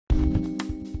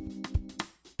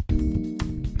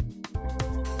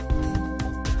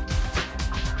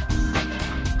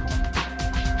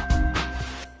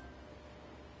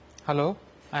Hello,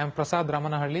 I am Prasad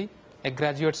Ramanahally, a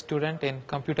graduate student in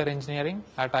computer engineering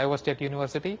at Iowa State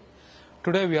University.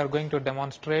 Today we are going to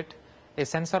demonstrate a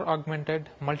sensor augmented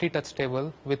multi-touch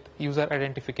table with user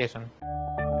identification.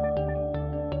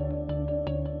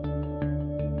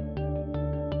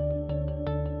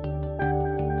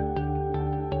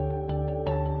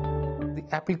 The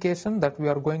application that we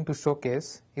are going to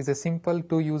showcase is a simple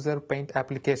two-user paint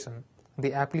application.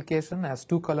 The application has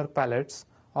two color palettes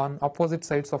on opposite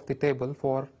sides of the table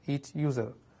for each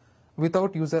user.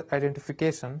 Without user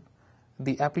identification,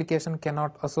 the application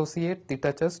cannot associate the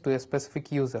touches to a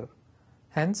specific user,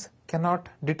 hence cannot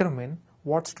determine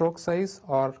what stroke size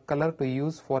or color to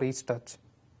use for each touch.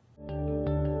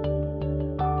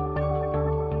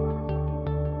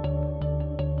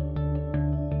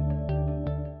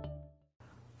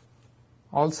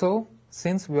 Also,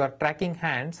 since we are tracking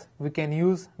hands, we can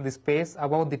use the space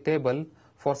above the table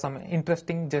for some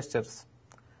interesting gestures.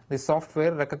 The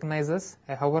software recognizes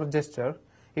a hover gesture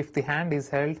if the hand is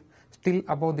held still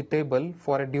above the table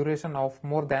for a duration of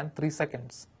more than 3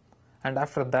 seconds. And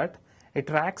after that, it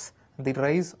tracks the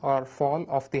rise or fall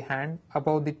of the hand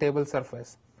above the table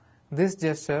surface. This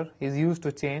gesture is used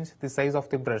to change the size of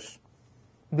the brush.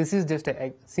 This is just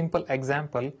a simple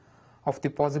example of the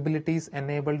possibilities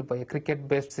enabled by a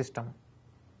cricket-based system.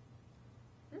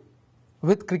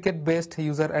 With cricket-based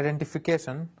user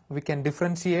identification, we can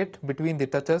differentiate between the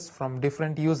touches from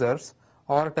different users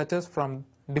or touches from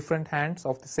different hands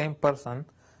of the same person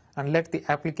and let the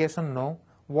application know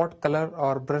what color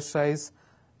or brush size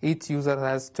each user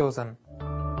has chosen.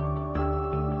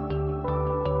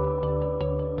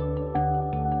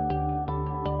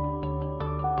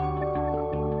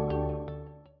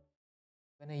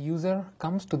 When a user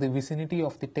comes to the vicinity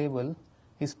of the table,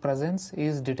 his presence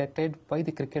is detected by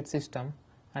the cricket system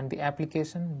and the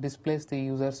application displays the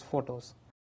user's photos.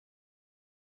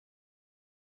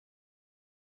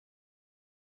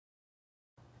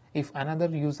 If another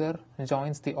user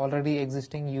joins the already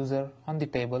existing user on the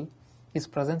table, his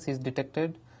presence is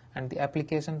detected and the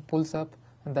application pulls up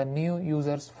the new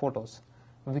user's photos.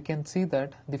 We can see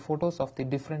that the photos of the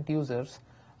different users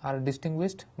are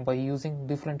distinguished by using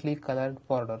differently colored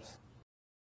borders.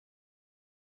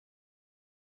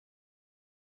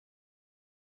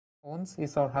 Owns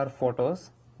his or her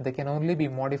photos, they can only be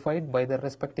modified by their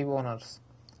respective owners.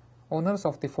 Owners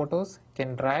of the photos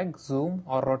can drag, zoom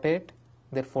or rotate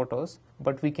their photos,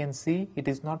 but we can see it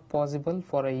is not possible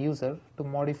for a user to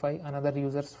modify another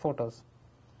user's photos.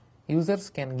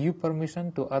 Users can give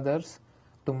permission to others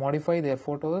to modify their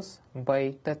photos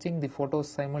by touching the photos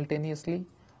simultaneously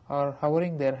or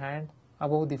hovering their hand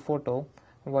above the photo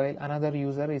while another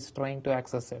user is trying to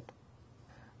access it.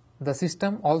 The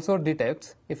system also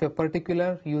detects if a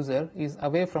particular user is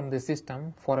away from the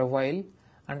system for a while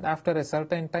and after a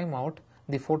certain timeout,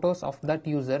 the photos of that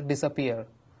user disappear.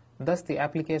 Thus, the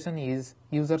application is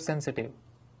user sensitive.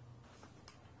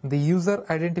 The user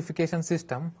identification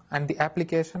system and the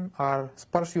application are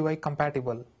Sparsh UI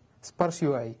compatible. Sparsh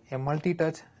UI, a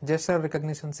multi-touch gesture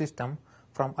recognition system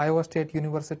from Iowa State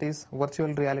University's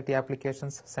Virtual Reality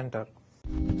Applications Center.